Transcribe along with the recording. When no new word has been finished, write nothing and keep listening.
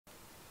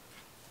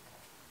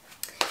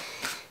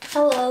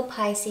Hello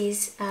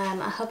Pisces,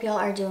 I hope y'all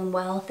are doing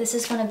well. This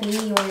is going to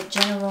be your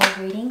general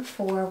reading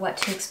for what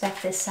to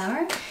expect this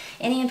summer.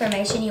 Any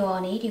information you all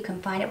need, you can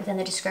find it within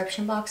the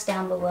description box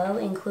down below,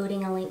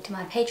 including a link to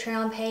my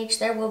Patreon page.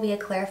 There will be a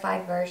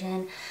clarified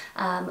version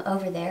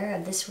over there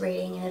of this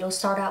reading, and it'll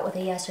start out with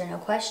a yes or no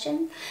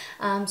question.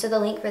 So the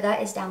link for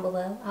that is down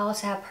below. I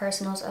also have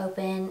personals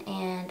open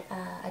and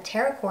a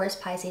tarot course,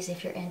 Pisces,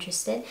 if you're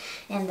interested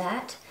in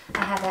that.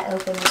 I have that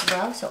open as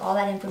well, so all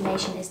that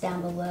information is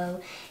down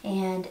below.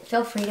 And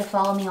feel free to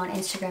follow me on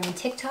Instagram and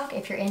TikTok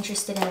if you're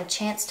interested in a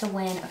chance to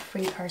win a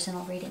free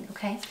personal reading,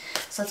 okay?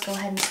 So let's go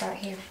ahead and start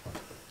here.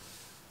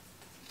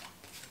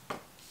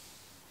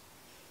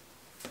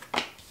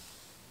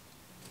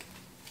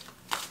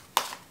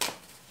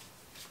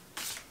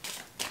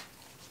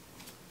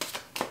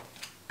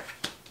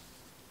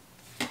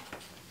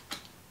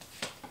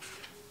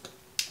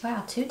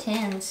 Wow, 2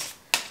 10s.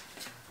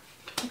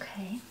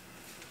 Okay.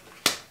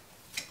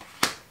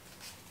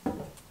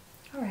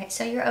 Alright,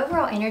 so your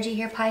overall energy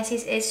here,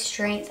 Pisces, is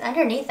strength.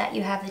 Underneath that,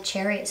 you have the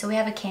Chariot. So we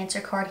have a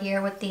Cancer card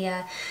here with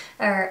the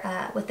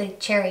with the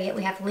Chariot.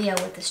 We have Leo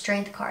with the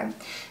Strength card.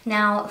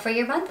 Now, for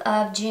your month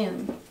of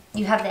June,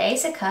 you have the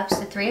Ace of Cups,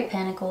 the Three of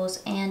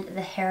Pentacles, and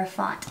the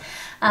Hierophant.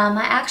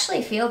 I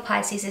actually feel,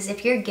 Pisces, as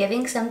if you're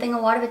giving something a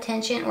lot of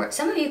attention, or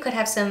some of you could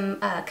have some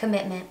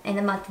commitment in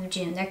the month of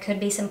June. There could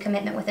be some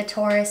commitment with a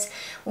Taurus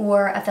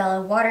or a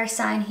fellow water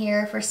sign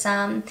here for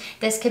some.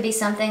 This could be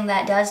something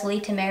that does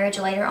lead to marriage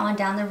later on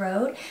down the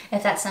road,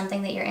 if that's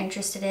something that you're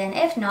interested in.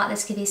 If not,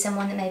 this could be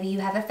someone that maybe you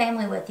have a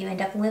family with, you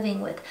end up living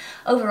with.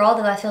 Overall,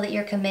 though, I feel that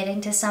you're committing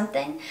to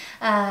something.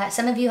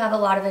 Some of you have a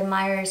lot of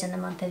admirers in the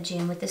month of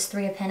June with this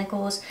Three of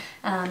Pentacles.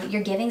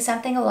 You're giving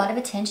something a lot of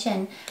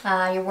attention.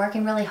 You're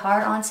working really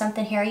hard on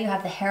something here. You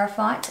have the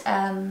Hierophant.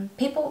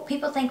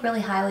 People think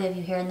really highly of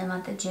you here in the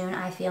month of June,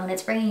 I feel, and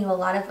it's bringing you a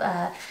lot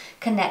of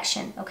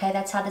connection. Okay,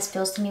 that's how this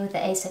feels to me with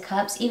the Ace of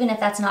Cups. Even if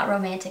that's not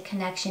romantic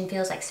connection,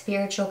 feels like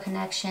spiritual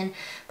connection,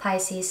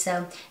 Pisces.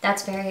 So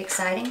that's very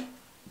exciting.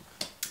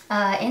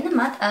 In the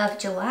month of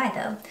July,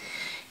 though,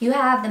 you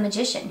have the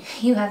Magician,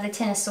 you have the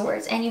Ten of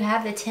Swords, and you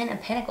have the Ten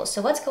of Pentacles.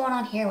 So what's going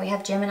on here? We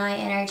have Gemini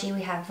energy,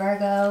 we have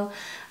Virgo.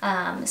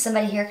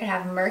 Somebody here could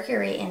have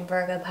Mercury in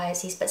Virgo,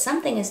 Pisces, but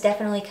something is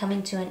definitely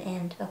coming to an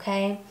end,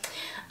 okay?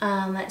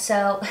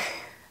 So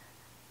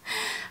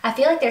I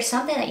feel like there's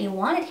something that you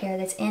wanted here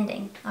that's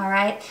ending, all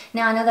right?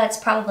 Now, I know that's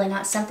probably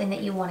not something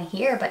that you want to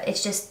hear, but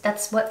it's just,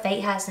 that's what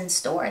fate has in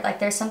store. Like,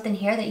 there's something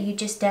here that you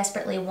just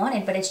desperately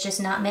wanted, but it's just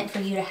not meant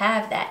for you to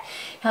have that.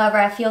 However,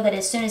 I feel that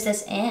as soon as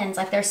this ends,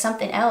 like, there's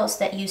something else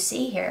that you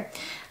see here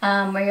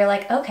where you're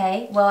like,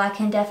 okay, well, I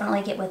can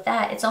definitely get with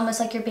that. It's almost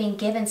like you're being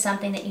given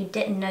something that you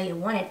didn't know you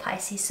wanted,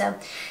 Pisces. So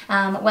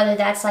whether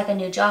that's like a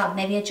new job,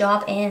 maybe a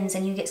job ends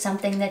and you get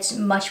something that's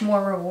much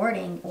more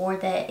rewarding or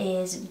that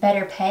is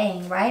better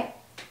paying, right?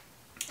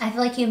 I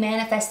feel like you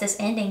manifest this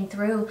ending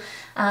through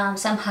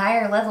some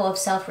higher level of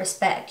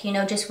self-respect, you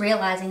know, just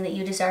realizing that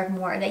you deserve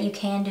more, that you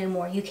can do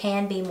more, you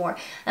can be more.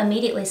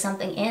 Immediately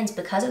something ends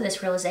because of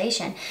this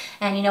realization.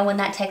 And, you know, when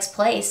that takes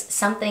place,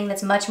 something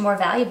that's much more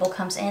valuable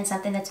comes in,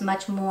 something that's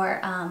much more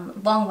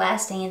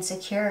long-lasting and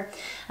secure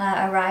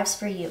arrives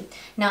for you.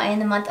 Now, in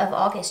the month of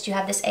August, you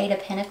have this Eight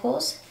of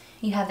Pentacles,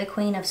 you have the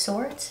Queen of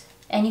Swords,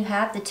 and you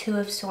have the Two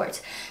of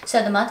Swords.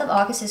 So the month of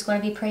August is going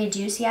to be pretty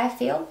juicy, I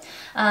feel.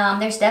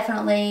 There's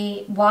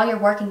definitely, while you're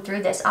working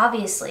through this,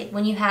 obviously,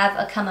 when you have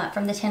a come up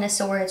from the Ten of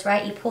Swords,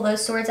 right? You pull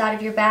those swords out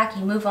of your back,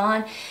 you move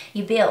on,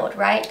 you build,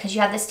 right? Because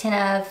you have this Ten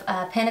of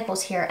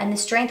Pentacles here, and the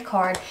Strength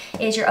card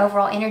is your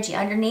overall energy.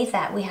 Underneath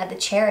that, we have the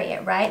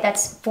Chariot, right?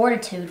 That's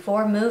fortitude,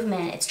 forward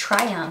movement, it's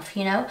triumph,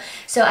 you know?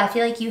 So I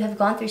feel like you have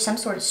gone through some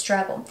sort of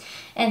struggle.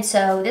 And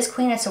so this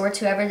Queen of Swords,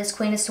 whoever this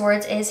Queen of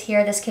Swords is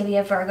here, this could be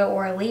a Virgo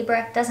or a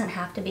Libra. Doesn't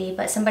have to be,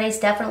 but somebody's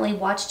definitely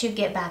watched you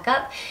get back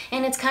up,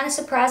 and it's kind of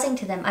surprising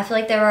to them. I feel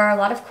like there are a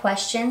lot of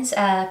questions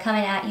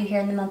coming at you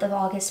here in the month of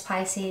August,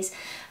 Pisces.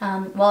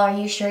 Well, are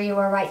you sure you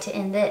were right to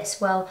end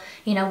this? Well,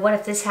 you know, what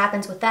if this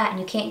happens with that and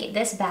you can't get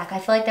this back? I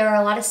feel like there are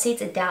a lot of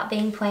seeds of doubt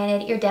being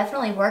planted. You're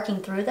definitely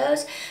working through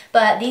those,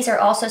 but these are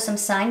also some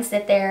signs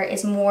that there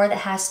is more that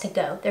has to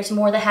go. There's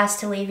more that has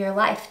to leave your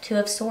life. Two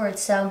of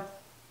Swords. So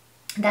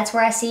that's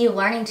where I see you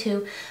learning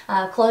to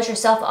close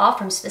yourself off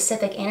from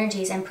specific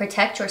energies and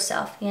protect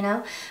yourself, you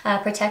know,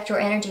 protect your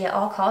energy at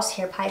all costs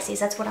here,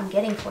 Pisces. That's what I'm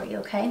getting for you,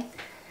 okay?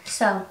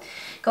 So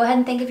go ahead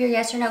and think of your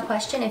yes or no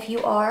question. If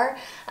you are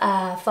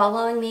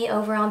following me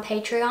over on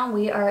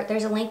Patreon,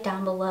 there's a link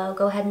down below.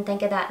 Go ahead and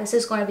think of that. This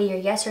is going to be your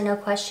yes or no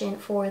question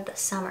for the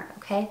summer,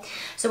 okay?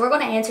 So we're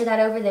going to answer that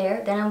over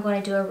there. Then I'm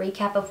going to do a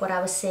recap of what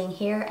I was seeing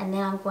here, and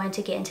then I'm going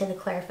to get into the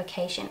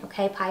clarification,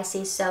 okay,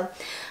 Pisces? So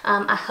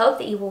I hope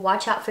that you will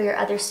watch out for your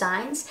other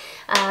signs.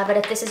 But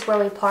if this is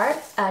where we part,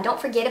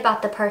 don't forget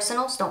about the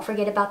personals. Don't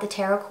forget about the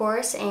tarot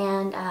course,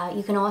 and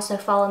you can also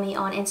follow me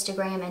on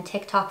Instagram and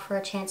TikTok for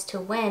a chance to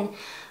win win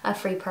a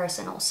free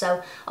personal.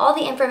 So all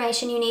the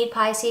information you need,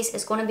 Pisces,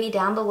 is going to be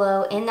down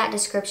below in that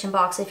description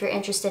box if you're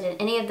interested in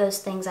any of those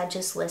things I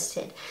just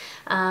listed.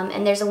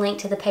 And there's a link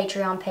to the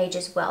Patreon page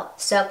as well.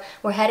 So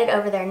we're headed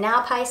over there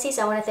now, Pisces.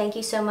 I want to thank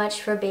you so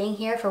much for being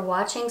here, for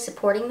watching,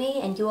 supporting me,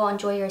 and you all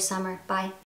enjoy your summer. Bye.